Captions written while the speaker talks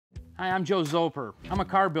Hi, I'm Joe Zolper. I'm a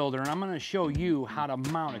car builder and I'm going to show you how to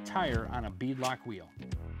mount a tire on a beadlock wheel.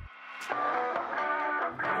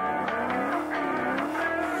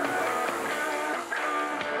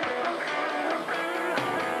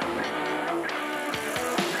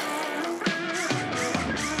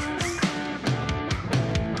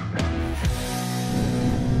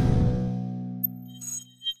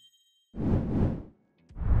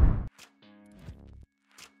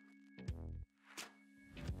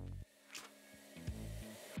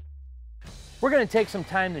 We're going to take some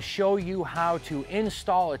time to show you how to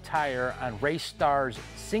install a tire on RaceStar's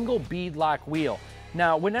single beadlock wheel.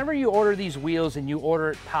 Now, whenever you order these wheels and you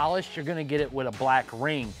order it polished, you're going to get it with a black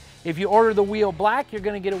ring. If you order the wheel black, you're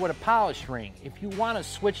going to get it with a polished ring. If you want to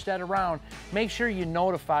switch that around, make sure you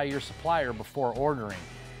notify your supplier before ordering.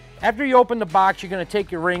 After you open the box, you're going to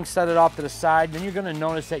take your ring, set it off to the side, then you're going to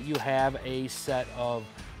notice that you have a set of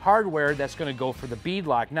hardware that's going to go for the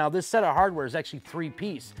beadlock. Now, this set of hardware is actually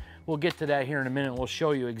 3-piece. We'll get to that here in a minute. We'll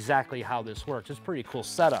show you exactly how this works. It's a pretty cool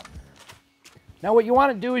setup. Now what you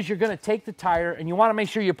want to do is you're going to take the tire and you want to make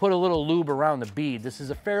sure you put a little lube around the bead. This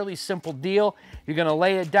is a fairly simple deal. You're going to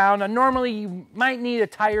lay it down. Now normally you might need a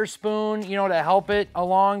tire spoon, you know, to help it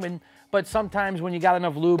along, but sometimes when you got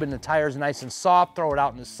enough lube and the tire's nice and soft, throw it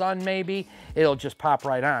out in the sun maybe, it'll just pop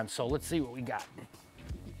right on. So let's see what we got.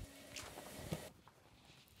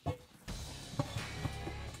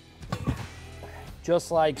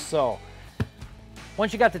 Just like so.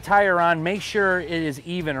 Once you got the tire on, make sure it is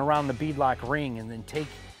even around the beadlock ring, and then take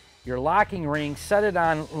your locking ring, set it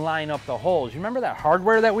on, line up the holes. You remember that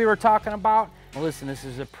hardware that we were talking about? Well, listen, this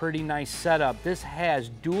is a pretty nice setup. This has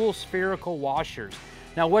dual spherical washers.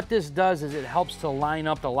 Now what this does is it helps to line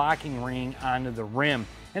up the locking ring onto the rim,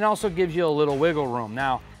 and also gives you a little wiggle room.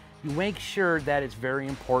 Now, you make sure that it's very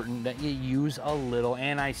important that you use a little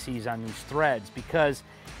anti-seize on these threads, because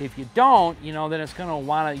if you don't, you know, then it's going to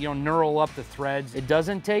want to, you know, knurl up the threads. It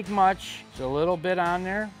doesn't take much. Just a little bit on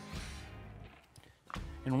there.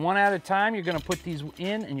 And one at a time, you're going to put these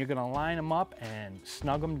in and you're going to line them up and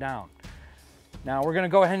snug them down. Now we're going to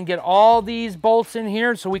go ahead and get all these bolts in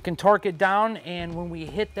here so we can torque it down. And when we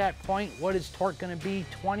hit that point, what is torque going to be?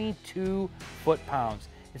 22 foot-pounds.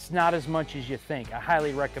 It's not as much as you think. I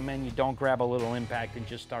highly recommend you don't grab a little impact and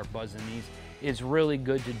just start buzzing these. It's really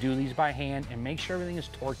good to do these by hand and make sure everything is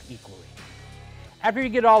torqued equally. After you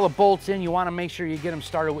get all the bolts in, you want to make sure you get them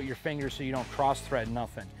started with your fingers so you don't cross-thread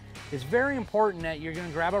nothing. It's very important that you're going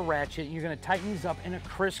to grab a ratchet and you're going to tighten these up in a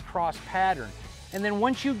crisscross pattern. And then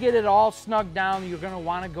once you get it all snugged down, you're going to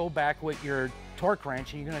want to go back with your torque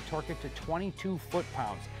wrench and you're going to torque it to 22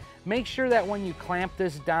 foot-pounds. Make sure that when you clamp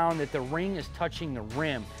this down that the ring is touching the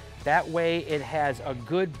rim. That way it has a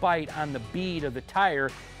good bite on the bead of the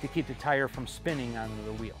tire to keep the tire from spinning onto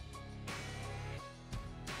the wheel.